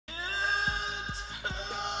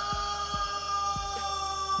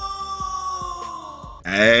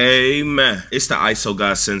Hey man, it's the ISO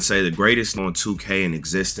guy sensei, the greatest on 2K in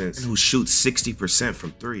existence, who shoots 60%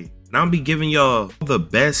 from 3. And I'll be giving y'all the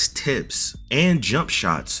best tips and jump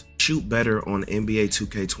shots to shoot better on NBA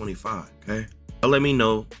 2K25, okay? Let me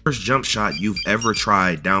know first jump shot you've ever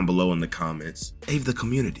tried down below in the comments. Save the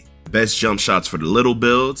community. Best jump shots for the little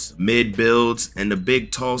builds, mid builds, and the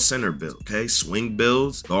big tall center build, okay? Swing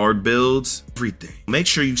builds, guard builds, everything. Make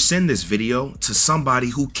sure you send this video to somebody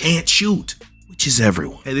who can't shoot, which is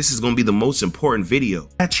everyone. Hey, this is gonna be the most important video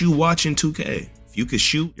that you watch in 2K. If you can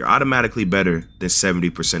shoot, you're automatically better than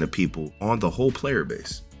 70% of people on the whole player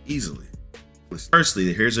base, easily.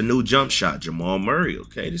 Firstly, here's a new jump shot, Jamal Murray,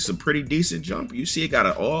 okay? This is a pretty decent jumper. You see it got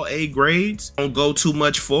an all A grades. Don't go too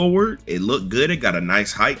much forward. It looked good. It got a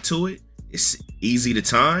nice height to it. It's easy to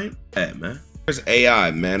time. Hey, man. There's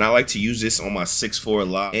AI, man. I like to use this on my 6'4"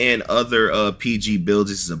 lock and other PG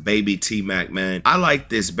builds. This is a baby T-Mac, man. I like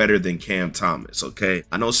this better than Cam Thomas, okay?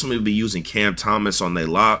 I know some people be using Cam Thomas on their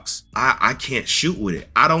locks. I can't shoot with it.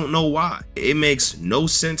 I don't know why. It makes no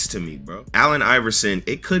sense to me, bro. Allen Iverson,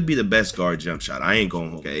 it could be the best guard jump shot. I ain't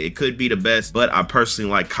going, okay? It could be the best, but I personally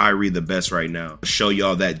like Kyrie the best right now. I'll show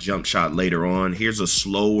y'all that jump shot later on. Here's a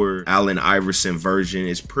slower Allen Iverson version.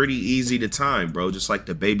 It's pretty easy to time, bro, just like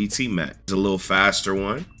the baby T-Mac. It's a little faster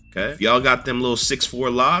one. Okay, if y'all got them little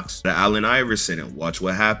 6'4" locks, the Allen Iverson, and watch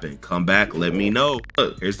what happened. Come back, let me know.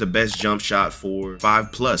 Look, here's the best jump shot for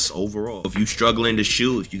 5+ overall. If you struggling to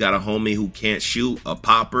shoot, if you got a homie who can't shoot, a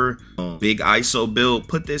popper, big ISO build,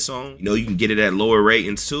 put this on. You know you can get it at lower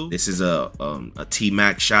ratings too. This is a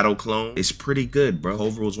T-Mac shadow clone. It's pretty good, bro.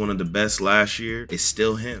 Culver was one of the best last year. It's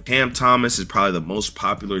still him. Cam Thomas is probably the most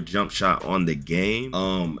popular jump shot on the game.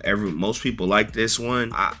 Most people like this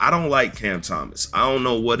one. I don't like Cam Thomas. I don't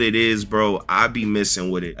know what it is, bro. I be missing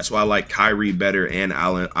with it. That's why I like Kyrie better and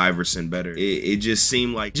Allen Iverson better. It just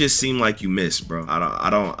seemed like you missed, bro. I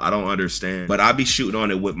don't understand. But I be shooting on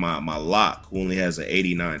it with my lock, who only has an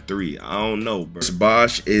 89.3. I don't know, bro. This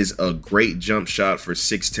Bosch is a great jump shot for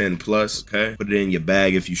 6'10+. Okay, put it in your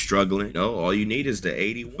bag if you struggling. No, all you need is the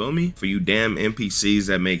 80. Feel me? For you damn NPCs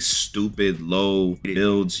that make stupid low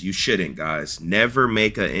builds, you shouldn't, guys. Never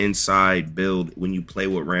make an inside build when you play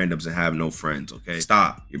with randoms and have no friends. Okay,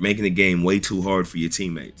 stop. You're making the game way too hard for your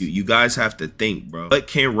teammates. You guys have to think, bro. What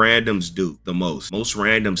can randoms do the most? Most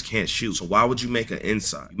randoms can't shoot. So why would you make an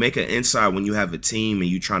inside? You make an inside when you have a team and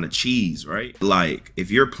you trying to cheese, right? Like, if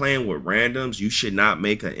you're playing with randoms, you should not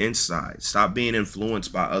make an inside. Stop being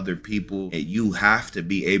influenced by other people, and you have to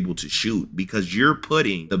be able to shoot because you're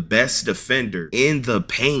putting the best defender in the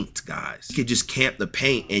paint, guys. You can just camp the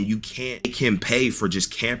paint and it can pay for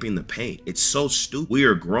just camping the paint. It's so stupid. We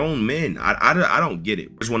are grown men. I don't get it.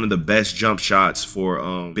 It's one of the best jump shots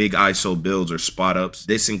for big ISO builds or spot ups.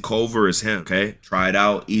 This in Culver is him, okay? Try it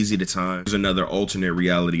out, easy to time. There's another alternate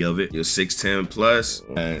reality of it. You're 6'10+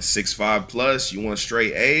 and 6'5+. You want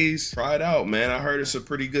straight A's? Try it out, man. I heard it's a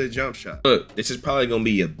pretty good jump shot. Look, this is probably gonna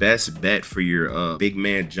be your best bet for your big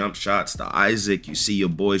man jump shots. The Isaac, you see your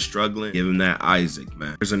boy struggling, give him that Isaac,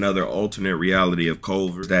 man. There's another alternate reality of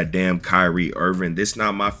Culver. That damn Kyrie Irving. This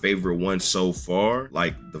not my favorite one so far.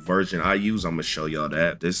 Like the version I use, I'm gonna show y'all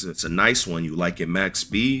that. It's a nice one. You like it max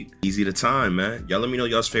speed, easy to time, man. Y'all let me know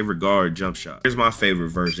y'all's favorite guard jump shot. Here's my favorite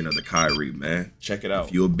version of the Kyrie, man. Check it out.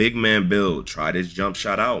 If you a big man build, try this jump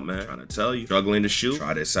shot out, man. Trying to tell you, struggling to shoot,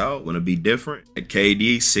 try this out. Want to be different? At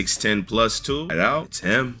KD 6'10+2. Try it out. It's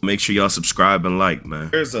him. Make sure y'all subscribe and like, man.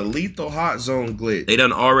 There's a lethal hot zone glitch. They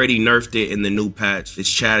done already nerfed it in the new patch. This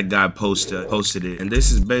Chad guy posted it, and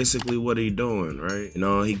this is basically what he doing, right? You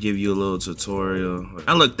know, he give you a little tutorial.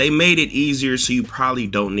 Now look, they made it easier, so you probably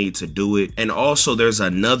don't need to do it. And also there's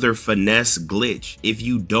another finesse glitch. If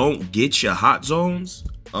you don't get your hot zones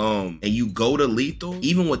and you go to lethal,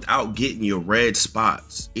 even without getting your red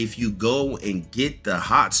spots, if you go and get the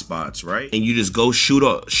hot spots, right, and you just go shoot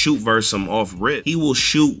versus him off rip, he will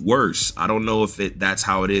shoot worse. I don't know if that's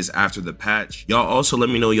how it is after the patch. Y'all also let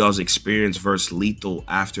me know y'all's experience versus lethal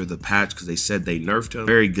after the patch, because they said they nerfed him.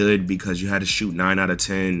 Very good, because you had to shoot 9 out of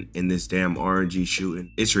 10 in this damn RNG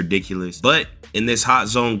shooting. It's ridiculous. But in this hot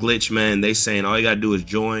zone glitch, man, they saying all you gotta do is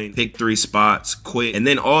join, pick 3 spots, quit, and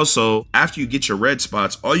then also after you get your red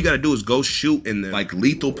spots, all you gotta do is go shoot in them like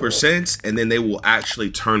lethal percents, and then they will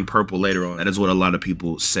actually turn purple later on. That is what a lot of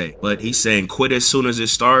people say. But he's saying quit as soon as it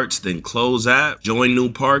starts, then close app, join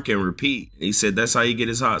new park, and repeat. And he said that's how you get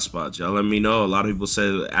his hot spots. Y'all let me know. A lot of people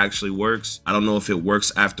said it actually works. I don't know if it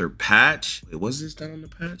works after patch. Wait, was this done on the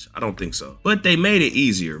patch? I don't think so. But they made it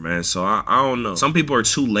easier, man. So I don't know. Some people are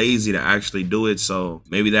too lazy to actually do it, so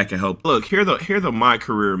maybe that can help. Look, here the my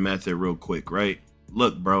career method real quick, right?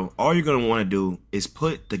 look, bro, all you're gonna want to do is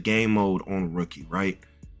put the game mode on rookie, right?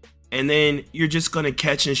 And then you're just gonna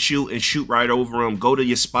catch and shoot right over them. Go to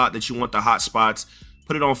your spot that you want the hot spots,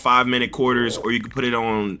 put it on 5-minute quarters, or you can put it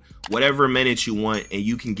on whatever minutes you want, and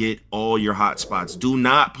you can get all your hot spots. Do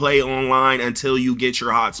not play online until you get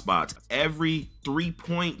your hot spots. Every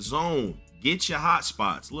 3-point zone, get your hot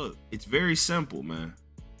spots. Look, it's very simple, man.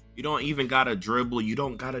 You don't even gotta dribble. You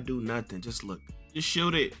don't gotta do nothing. Just look, just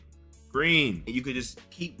shoot it. Green. And you could just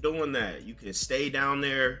keep doing that. You can stay down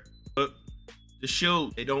there. Look, just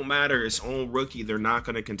shoot. It don't matter. It's on rookie. They're not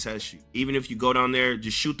gonna contest you. Even if you go down there,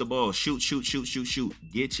 just shoot the ball. Shoot.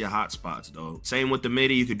 Get your hot spots, though. Same with the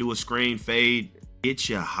midi. You could do a screen, fade. Get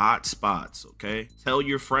your hot spots, okay? Tell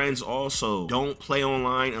your friends also, don't play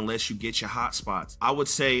online unless you get your hot spots. I would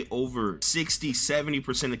say over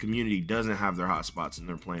 60-70% of the community doesn't have their hot spots and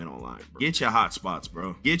they're playing online, bro. Get your hot spots,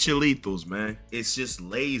 bro. Get your lethals, man. It's just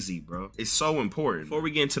lazy, bro. It's so important. Before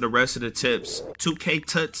we get into the rest of the tips, 2K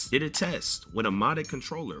Tuts did a test with a modded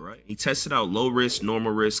controller, right? He tested out low risk,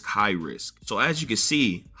 normal risk, high risk. So as you can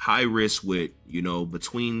see, high risk with, you know,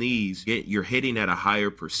 between these, you're hitting at a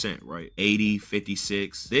higher percent, right? 80, 56.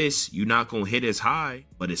 This, you're not gonna hit as high,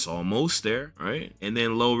 but it's almost there, right? And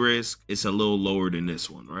then low risk, it's a little lower than this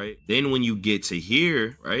one, right? Then when you get to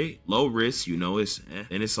here, right? Low risk, you know, it's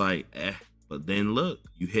then it's like but then look,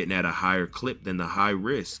 you hitting at a higher clip than the high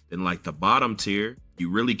risk. Then like the bottom tier, you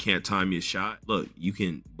really can't time your shot. Look, you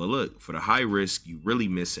can, but look, for the high risk, you really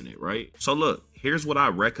missing it, right? So look, here's what I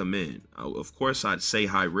recommend. Of course, I'd say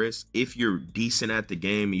high risk if you're decent at the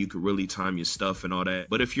game and you could really time your stuff and all that.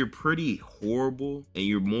 But if you're pretty horrible and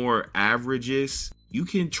you're more averages, you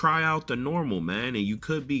can try out the normal, man, and you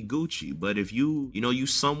could be Gucci. But if you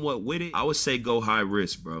somewhat with it, I would say go high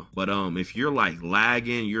risk, bro. But if you're like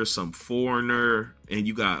lagging, you're some foreigner and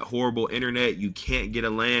you got horrible internet, you can't get a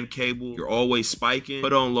LAN cable, you're always spiking,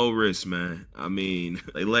 put on low risk, man. I mean,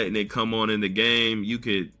 they letting it come on in the game. You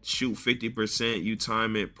could shoot 50%, you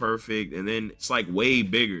time it perfect, and then it's like way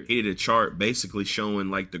bigger. He did a chart basically showing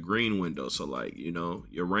like the green window. So like, you know,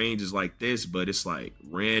 your range is like this, but it's like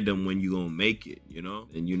random when you gonna make it, you know?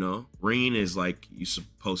 And you know, green is like you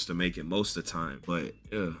supposed to make it most of the time, but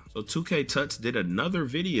yeah. So 2K Tuts did another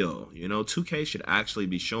video. You know, 2K should actually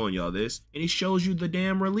be showing y'all this, and he shows you the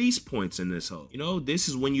damn release points in this hole. You know, this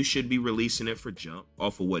is when you should be releasing it for jump,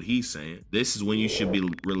 off of what he's saying. This is when you should be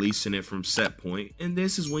releasing it from set point, and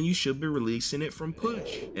this is when you should be releasing it from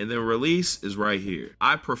push. And then release is right here.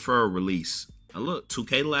 I prefer release. Now look,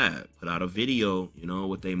 2K Lab put out a video, you know,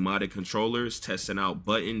 with they modded controllers testing out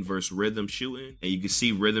button versus rhythm shooting. And you can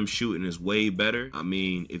see rhythm shooting is way better. I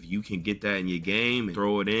mean, if you can get that in your game and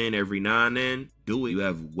throw it in every now and then, do it. You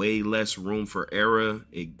have way less room for error,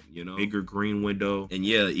 you know, bigger green window. And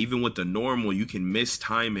yeah, even with the normal, you can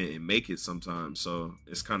mistime it and make it sometimes. So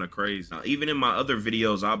it's kind of crazy. Now, even in my other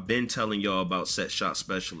videos, I've been telling y'all about set shot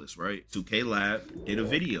specialists, right? 2K Lab did a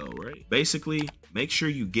video, right? Basically, make sure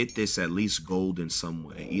you get this at least gold in some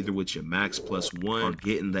way, either with your max +1 or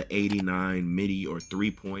getting the 89 midi or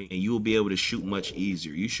 3-point, and you will be able to shoot much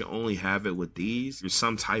easier. You should only have it with these. You're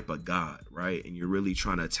some type of god, right? And you're really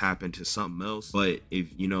trying to tap into something else. But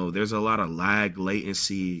if, you know, there's a lot of lag,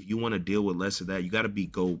 latency, you want to deal with less of that, you got to be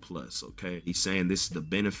gold plus, okay? He's saying this is the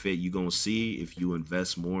benefit you're going to see if you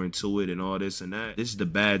invest more into it and all this and that. This is the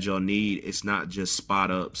badge y'all need. It's not just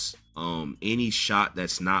spot ups. Any shot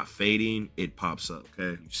that's not fading, it pops up,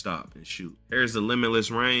 okay? You stop and shoot. Here's the limitless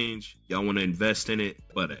range. Y'all want to invest in it,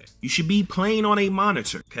 but you should be playing on a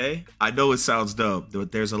monitor, okay? I know it sounds dumb,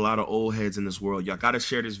 but there's a lot of old heads in this world. Y'all gotta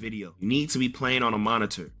share this video. You need to be playing on a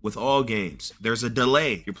monitor with all games. There's a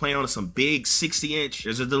delay. You're playing on some big 60-inch.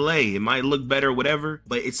 There's a delay. It might look better, whatever,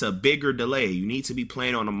 but it's a bigger delay. You need to be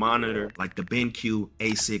playing on a monitor like the BenQ,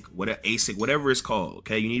 ASIC, whatever it's called,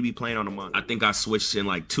 okay? You need to be playing on a monitor. I think I switched in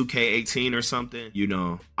like 2K18 or something. You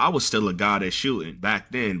know, I was still a god at shooting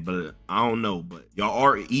back then, but I don't know. But y'all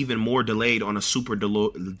are even more delayed on a super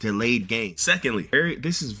delayed game. Secondly,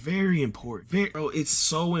 this is very important. Bro, it's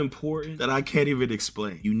so important that I can't even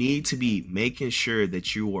explain. You need to be making sure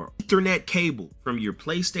that you are Ethernet cable from your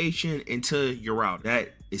PlayStation into your router.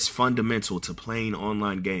 That is fundamental to playing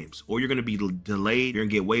online games, or you're going to be delayed. You're going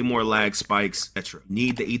to get way more lag spikes, etc.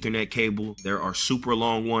 Need the Ethernet cable. There are super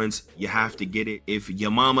long ones. You have to get it. If your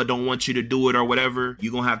mama don't want you to do it or whatever,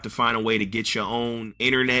 you're going to have to find a way to get your own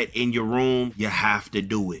internet in your room. You have to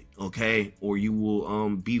do it, okay? Or you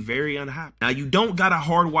will be very unhappy. Now, you don't gotta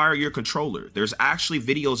hardwire your controller. There's actually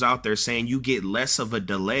videos out there saying you get less of a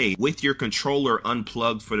delay with your controller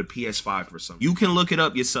unplugged for the PS5 for some. You can look it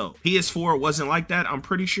up yourself. PS4 wasn't like that, I'm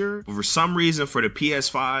pretty sure. But for some reason, for the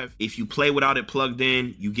PS5, if you play without it plugged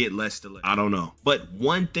in, you get less delay. I don't know. But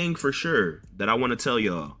one thing for sure that I want to tell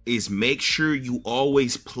y'all is make sure you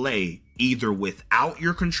always play either without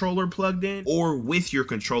your controller plugged in or with your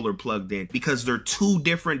controller plugged in, because they're two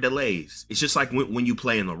different delays. It's just like when you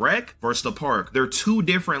play in the rec versus the park. They're two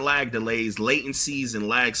different lag delays, latencies and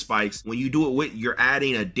lag spikes. When you do it with, you're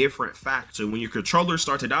adding a different factor. So when your controller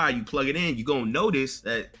starts to die, you plug it in, you're gonna notice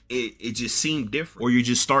that it just seemed different, or you're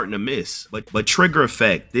just starting to miss. But trigger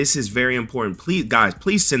effect, this is very important. Please, guys,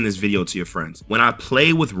 please send this video to your friends. When I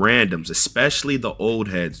play with randoms, especially the old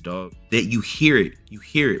heads, dog, that you hear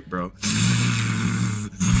it, bro.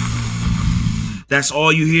 That's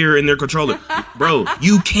all you hear in their controller. Bro,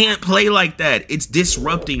 you can't play like that. It's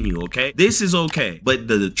disrupting you, okay? This is okay. But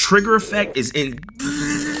the trigger effect is in...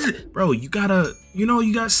 Bro, you gotta... You know,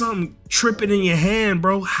 you got something tripping in your hand,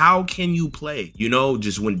 bro. How can you play? You know,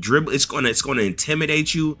 just when dribble, it's gonna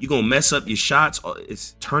intimidate you. You're gonna mess up your shots.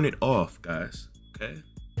 Turn it off, guys, okay?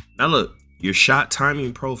 Now look, your shot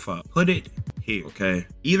timing profile. Put it here, okay?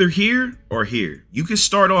 Either here or here. You can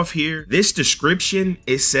start off here. This description,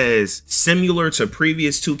 it says similar to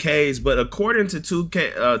previous 2Ks, but according to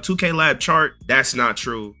 2K Lab chart, that's not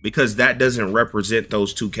true, because that doesn't represent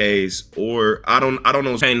those 2Ks, or I don't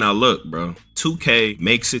know. Hey, now look, bro. 2K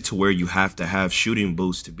makes it to where you have to have shooting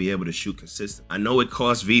boosts to be able to shoot consistent. I know it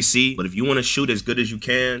costs VC, but if you want to shoot as good as you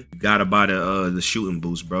can, you gotta buy the shooting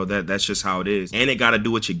boost, bro. That's just how it is. And it gotta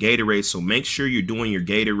do with your Gatorade, so make sure you're doing your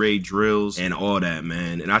Gatorade drills and all that,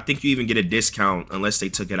 man. And I think you even get a discount unless they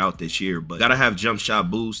took it out this year, but gotta have jump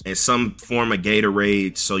shot boost and some form of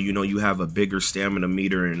Gatorade, so you know you have a bigger stamina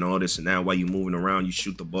meter and all this and that. While you moving around, you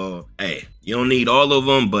shoot the ball. Hey, you don't need all of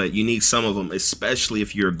them, but you need some of them, especially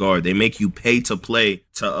if you're a guard. They make you pay to play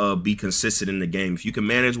to be consistent in the game. If you can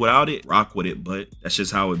manage without it, rock with it, but that's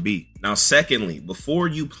just how it be. Now, secondly, before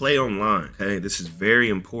you play online, okay, this is very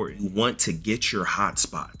important. You want to get your hot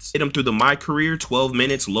spots. Hit them through the My Career, 12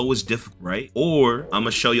 minutes, lowest difficult, right? Or I'm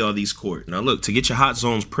gonna show y'all these courts. Now look, to get your hot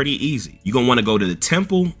zones pretty easy. You're gonna wanna go to the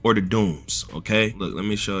Temple or the Dunes, okay? Look, let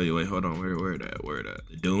me show you. Wait, hold on, where that?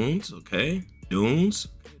 The Dunes, okay? Dunes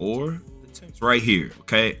or it's right here,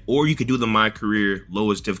 okay? Or you could do the My Career,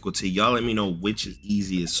 lowest difficulty. Y'all let me know which is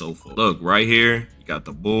easiest so far. Look, right here, you got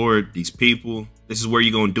the board, these people. This is where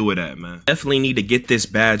you're gonna do it at, man. Definitely need to get this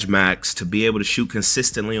badge max to be able to shoot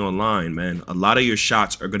consistently online, man. A lot of your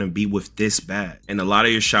shots are gonna be with this badge, and a lot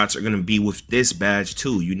of your shots are gonna be with this badge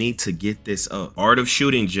too. You need to get this up. Art of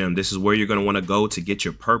Shooting Gym, this is where you're gonna wanna go to get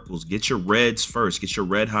your purples. Get your reds first, get your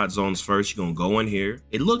red hot zones first. You're gonna go in here.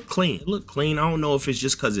 It looked clean, I don't know if it's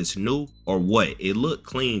just cause it's new or what. It looked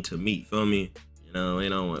clean to me, feel me? You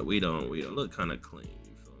know, we don't look kind of clean,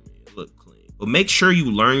 you feel me? It looked clean. But make sure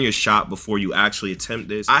you learn your shot before you actually attempt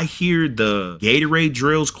this. I hear the Gatorade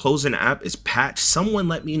drills closing the app is patched. Someone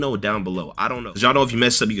let me know down below. I don't know. Cause y'all know if you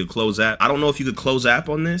mess up, you could close app. I don't know if you could close app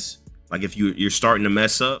on this. Like if you're starting to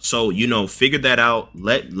mess up. So, you know, figure that out.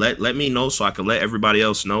 Let me know so I can let everybody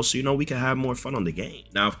else know. So, you know, we can have more fun on the game.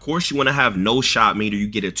 Now, of course, you want to have no shot meter. You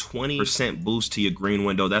get a 20% boost to your green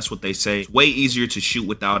window. That's what they say. It's way easier to shoot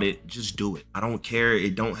without it. Just do it. I don't care.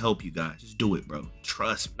 It don't help you guys. Just do it, bro.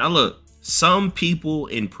 Trust me. Now, look. Some people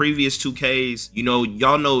in previous 2Ks, you know,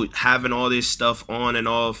 y'all know having all this stuff on and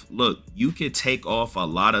off. Look, you could take off a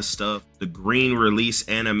lot of stuff. The green release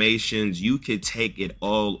animations, you could take it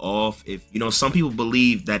all off. If, you know, some people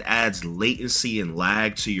believe that adds latency and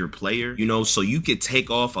lag to your player, you know, so you could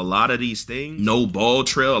take off a lot of these things. No ball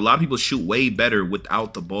trail. A lot of people shoot way better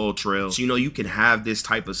without the ball trail. So, you know, you can have this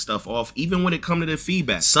type of stuff off, even when it comes to the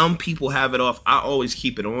feedback. Some people have it off. I always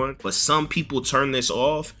keep it on, but some people turn this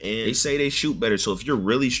off and they say they shoot better. So if you're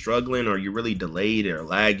really struggling or you're really delayed or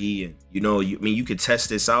laggy, and you know, you could test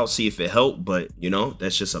this out, see if it helped, but you know,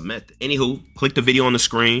 that's just a method. Anywho, click the video on the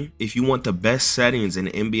screen if you want the best settings in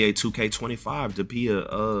NBA 2K25 to be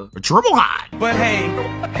a dribble hot. But hey,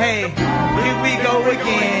 here we go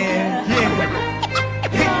again.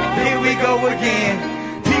 Yeah. Here we go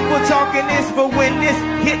again. People talking this, but when this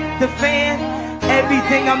hit the fan,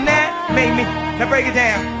 everything I'm at made me. Now break it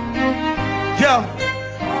down. Yo,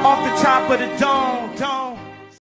 off the top of the dome.